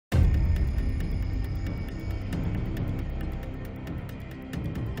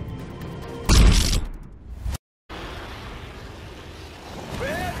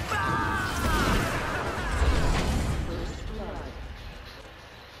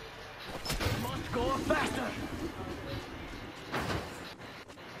Go faster!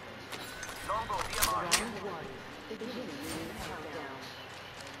 Longbow,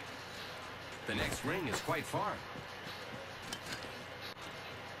 The next ring is quite far.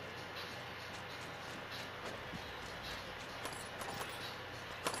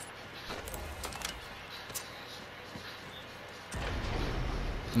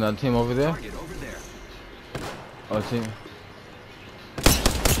 Another team over there. Target over there. Oh, team.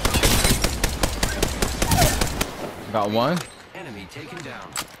 Got one. Enemy taken down.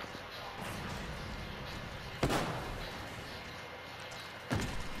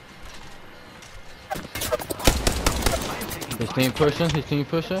 His team pushing. His team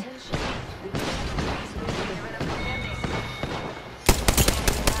pushing.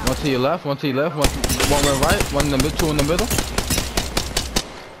 One to your left. One to your left. One went right. One in the middle. Two in the middle.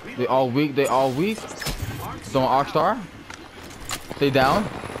 They all weak. They all weak. Don't arc star. Stay down.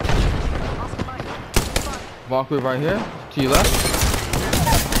 Valkyrie right here. To your left.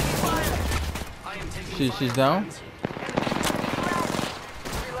 She's down.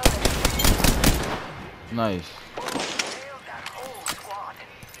 Nice.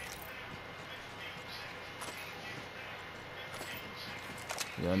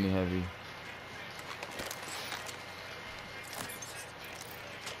 Yeah, I need heavy.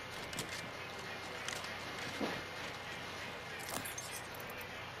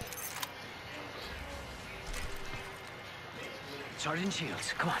 Sergeant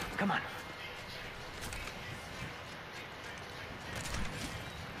Shields, come on, come on.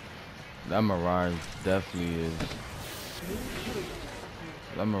 That Mirage definitely is.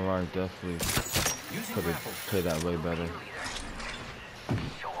 That Mirage definitely could have played that way better.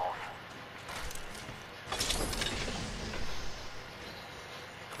 Show off.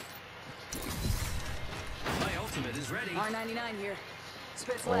 My ultimate is ready. R99 here.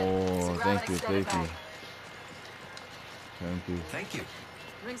 Spitz Oh, thank you, thank you. Thank you. Thank you.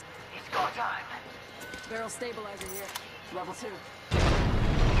 Rings. It's go time. Barrel stabilizer here. Level 2.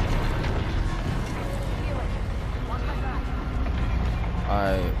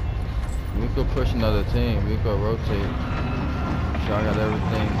 Alright. We could push another team. We could rotate. Y'all got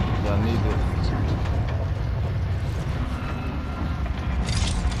everything y'all needed.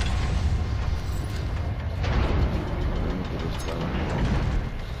 Let me get this fella.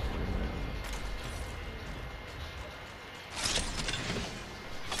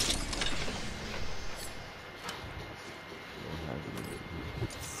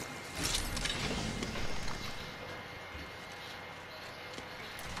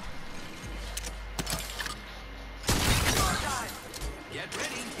 Get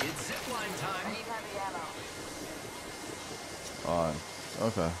ready. It's zipline time. Alright.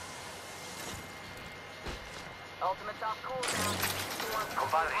 Okay. Ultimate's off cooldown.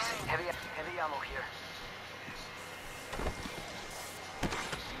 Compadres, heavy ammo here.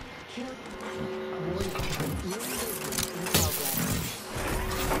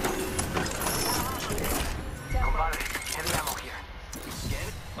 Compadres, heavy ammo here. Scan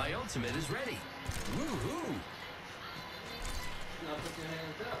it. My ultimate is ready. Woohoo!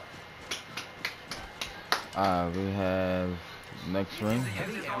 We have next ring.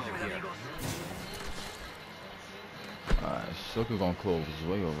 Heavy ammo here. Alright, circle gonna close. It's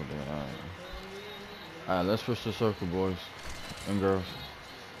way over there. Alright, let's push the circle, boys and girls.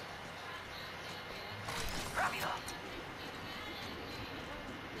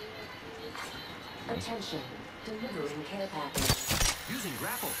 Attention, delivering care package. Using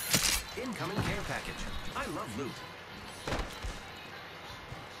grapple. Incoming care package. I love loot.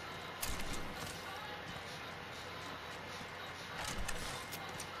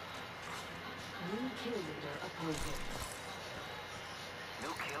 New kill leader appointed.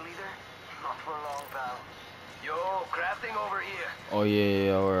 New kill leader? Not for long, pal. Yo, crafting over here. Oh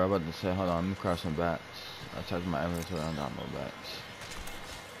yeah, or I'm about to say, hold on, let me craft some bats. I checked my inventory, I don't got no bats.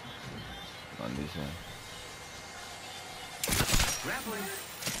 On these things. Grappling.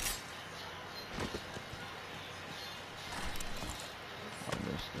 I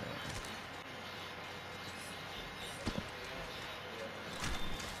missed that.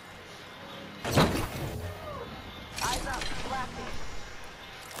 Eyes up. Crafty.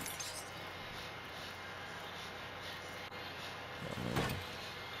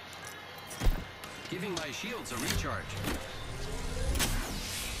 Giving my shields a recharge.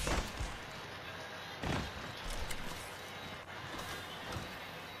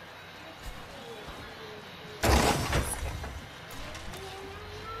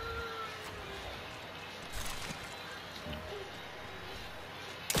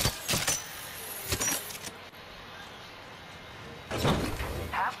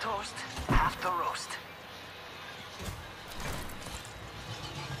 Half toast, half the roast.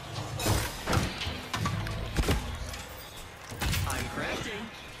 I'm crafting.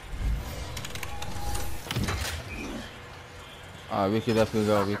 Alright, we could definitely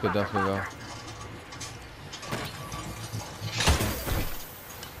go. We could definitely go.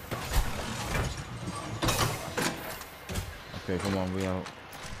 Okay, come on, we out.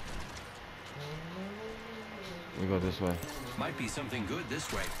 We go this way. Might be something good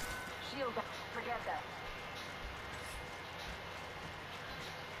this way. Shield back. Forget that.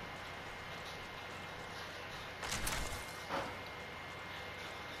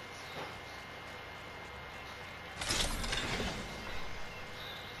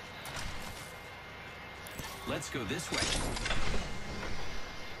 Let's go this way.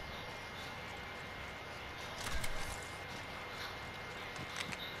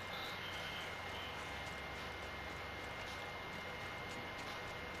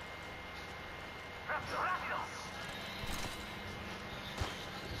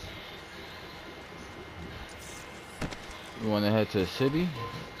 You want to head to the city?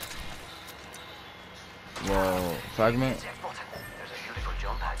 Well, fragment. Check button. There's a beautiful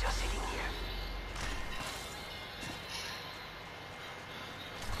jump pad just sitting here.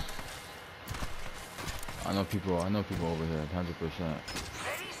 I know people over here, 100%.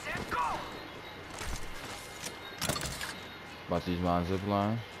 Ready, set, go! About to use my zip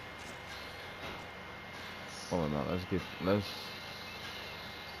line. Oh no, let's.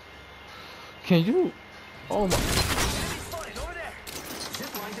 Can you? Oh my. Enemy spotted over there.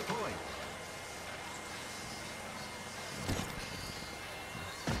 Zip line deployed.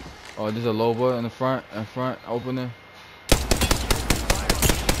 Oh, there's a Loba in the front opening.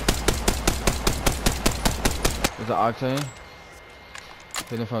 There's an Octane.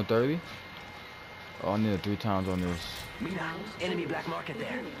 Hitting from 30. Oh, I need a 3 times on this. Mina, enemy black market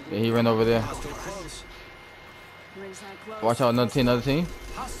there. Yeah, he ran over there. Hostile close. Ringside close. Watch out, another team.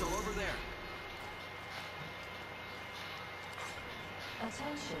 Hostile over there.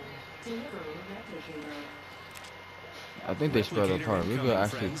 Attention, delivering replicator. I think they spread Replicator apart. We could incoming,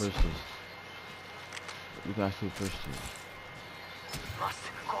 actually friends. push this. We can actually push this. Must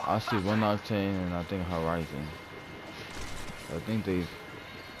go I see one Octane and I think Horizon. I think they.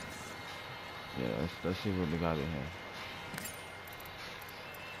 Yeah, let's see what they got in here.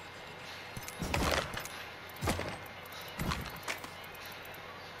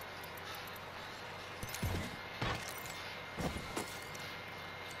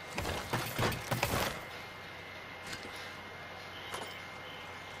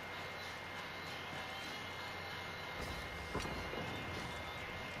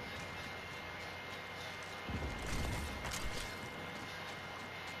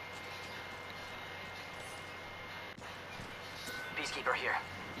 Peacekeeper here.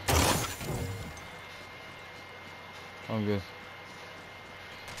 I'm good.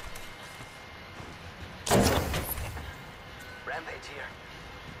 Rampage here.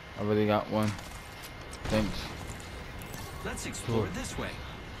 I already got one. Thanks. Let's explore Cool. this way.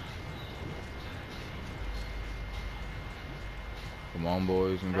 Come on,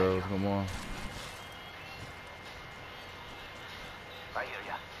 boys and girls, come on. I hear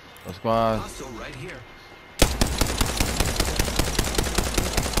ya. Let's squad. Hostile right here.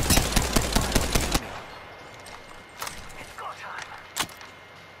 It's go time.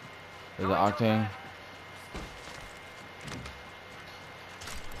 There's an Octane.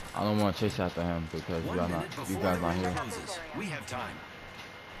 I don't want to chase after him because you 1 minute before guys the not ring here. closes. We have time.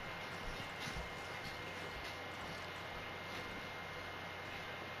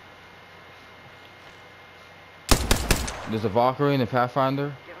 There's a Valkyrie and a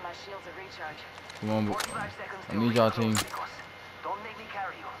Pathfinder. Give my shields a recharge. Come on, 45 seconds I till need y'all we team. close, Nikos. Don't make me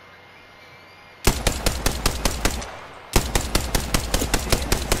carry you.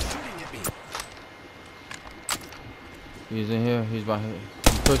 Shooting at me. He's in here. He's by here.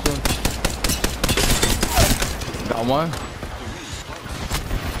 He's pushing. Got one.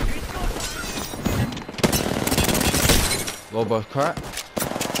 Low bus crack.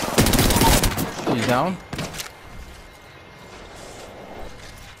 She's down.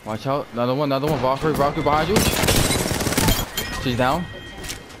 Watch out. Another one. Valkyrie behind you. She's down.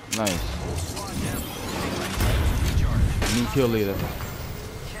 Nice. New kill leader.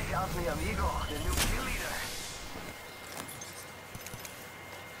 Check out mi amigo, the new kill leader.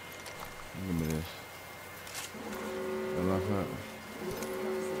 Give me this. I love her.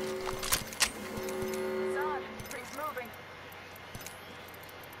 It's on. Rings moving.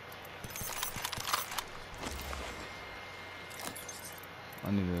 I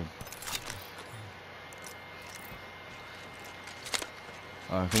need to.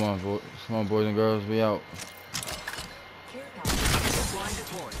 Alright, come on, come on, boys and girls, we out. Care package. Zipline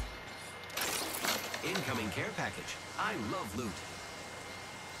deployed. Incoming care package. I love loot.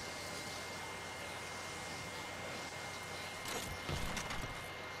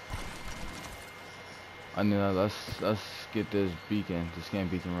 I need let's get this beacon, this scan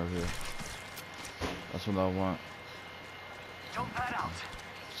beacon right here. That's what I want. Jump pad out.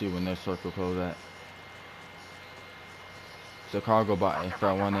 See when that circle close at. It's a cargo bot if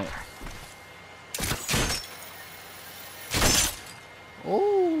I want it.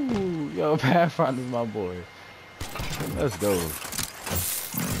 Oh, yo, Pathfinder's my boy. Let's go.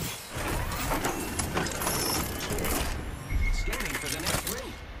 Scanning for the next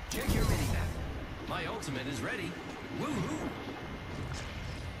ring. Check your mini-map. My ultimate is ready. Woohoo!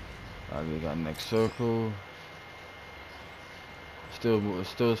 Alright, we got next circle.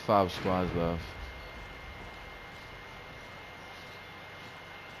 Still 5 squads left.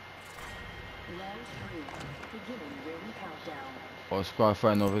 Round 3. Beginning ring countdown. Oh, squad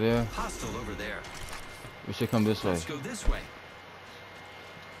fighting over there. Hostile over there. We should come this way. Let's go this way.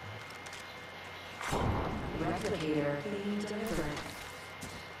 Replicator being delivered.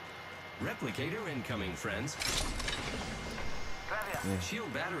 Replicator incoming, friends. Gravia.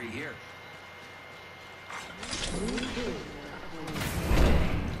 Shield battery here. New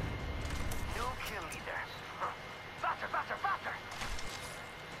kill leader. Huh. Faster, faster, faster.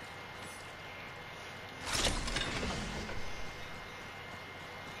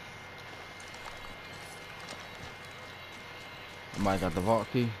 Mike got the vault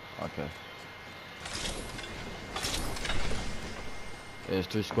key. Okay. There's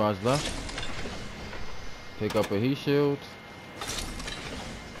 3 squads left. Pick up a heat shield.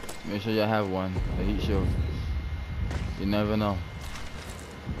 Make sure y'all have one. A heat shield. You never know.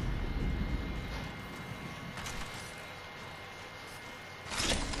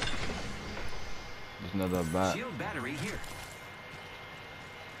 There's another bat. Shield battery here.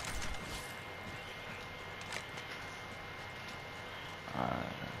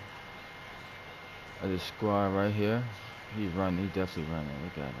 Alright. There's a squad right here. He's running. He's definitely running.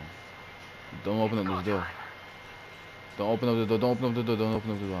 Look at him. Don't open up this door. Don't open up the door. Don't open up the door. Don't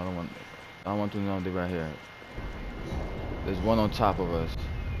open up the door. I don't want to know they're right here. There's one on top of us.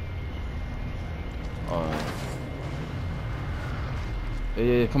 Alright.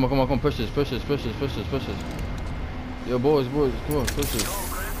 Yeah. Come on. Push this. Yo, boys. Come on. Push this. No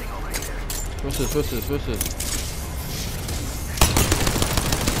crafting over here. Push this.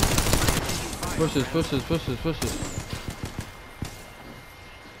 Push this.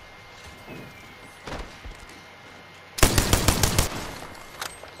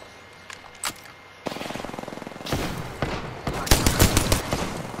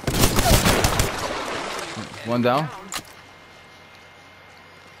 One down.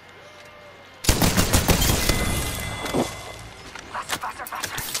 Faster.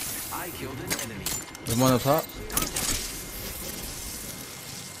 I killed an enemy. There's one up top.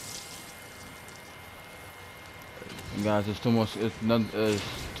 And guys, there's 2 more. There's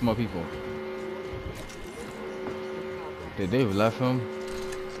 2 more people. They left him.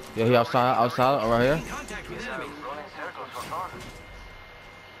 Yeah, he outside, right here. Contact with enemy. Running circles for fun.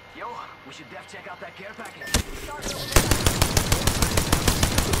 Yo, we should def check out that care package.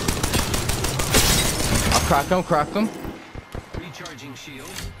 I cracked him. Recharging shield.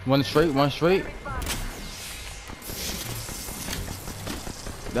 One straight.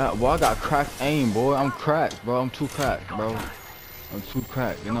 That boy, I got cracked aim, boy. I'm cracked, bro. I'm too cracked, bro. I'm too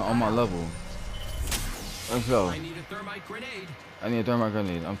cracked. You're not on my level. Let's go. I need a thermite grenade. I need a thermite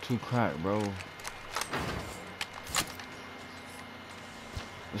grenade. I'm too cracked, bro.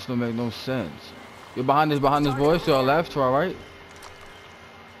 This don't make no sense. You're behind this boy. To our left, to our right.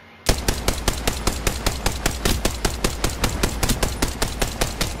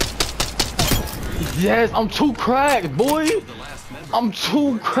 Yes, I'm too cracked, boy. The last member. I'm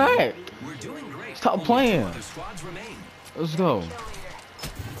too cracked. We're doing great. Stop Only playing. 2 other squads remain. Let's go. Kill leader.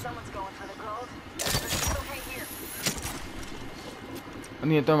 Someone's going for the gold. It's okay here. I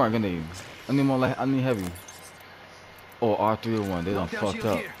need a thermite grenade. I need more like I need heavy. Oh, R301. They done Lockdown fucked shield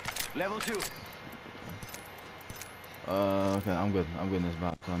up. here. Level 2. Okay, I'm good. I'm good in this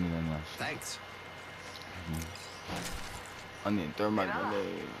box. I don't need nothing else. Thanks. I need a thermite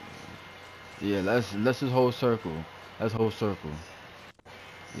grenade. Yeah, let's just whole circle. Let's whole circle.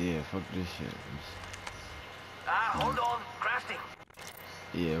 Yeah, fuck this shit. Hold on. Crafting.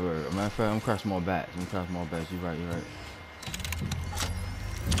 Yeah, right. Matter of fact, I'm crafting more bats. You right.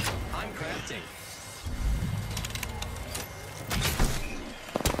 I'm crafting.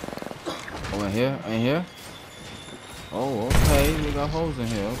 Oh, in here? Oh, okay. We got holes in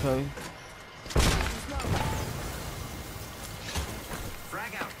here. Okay.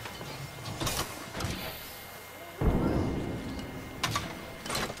 Frag out.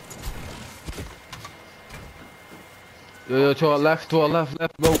 Yo, to our left,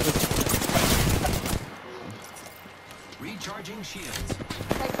 left, bro. Recharging shields.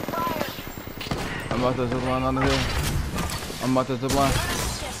 Take the fire. I'm about to zip line under here. I'm about to zip line.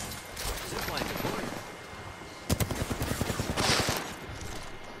 Zipline deployed.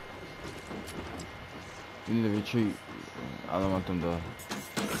 You need to retreat. I don't want them to.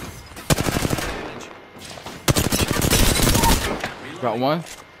 Got one.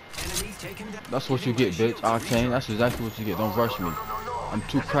 Enemy taken down. That's what you get, bitch. Octane. That's exactly what you get. Don't rush me. I'm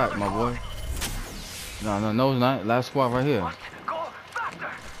too cracked, my boy. No, it's not. Last squad right here. Go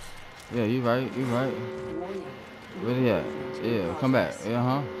faster! Yeah, you right. Where they at? Yeah, come back. Yeah,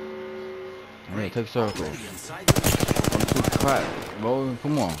 huh? Yeah, take circle. Already inside the ring. I'm too cracked, bro.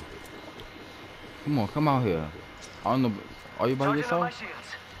 Come on. Come out here. I don't know. Are you by Charging on my yourself?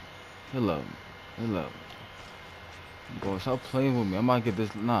 shields. Heal up. Boy, stop playing with me. I might get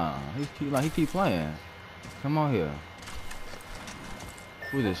this. Nah, he keep playing. Come out here.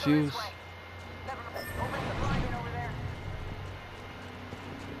 Who this? Shoes? Never mind. Don't let the blind in over there.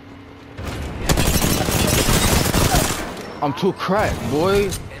 I'm too cracked, boy.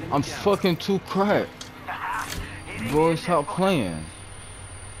 I'm fucking too cracked. Boy, stop playing.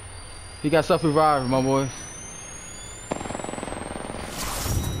 He got self-revived, my boy.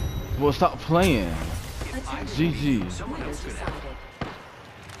 Boy, stop playing. GG. Someone else could have.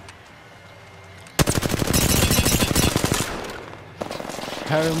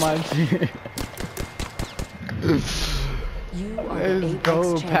 Carry my team. You are Let's the go.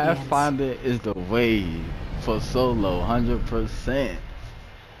 Apex champions. Pathfinder is the way for solo. 100%.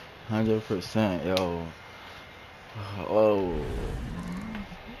 100%, yo. Oh.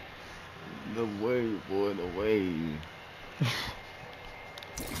 The way, boy, the way.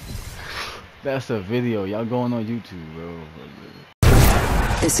 That's a video. Y'all going on YouTube, bro.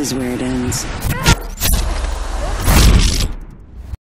 This is where it ends.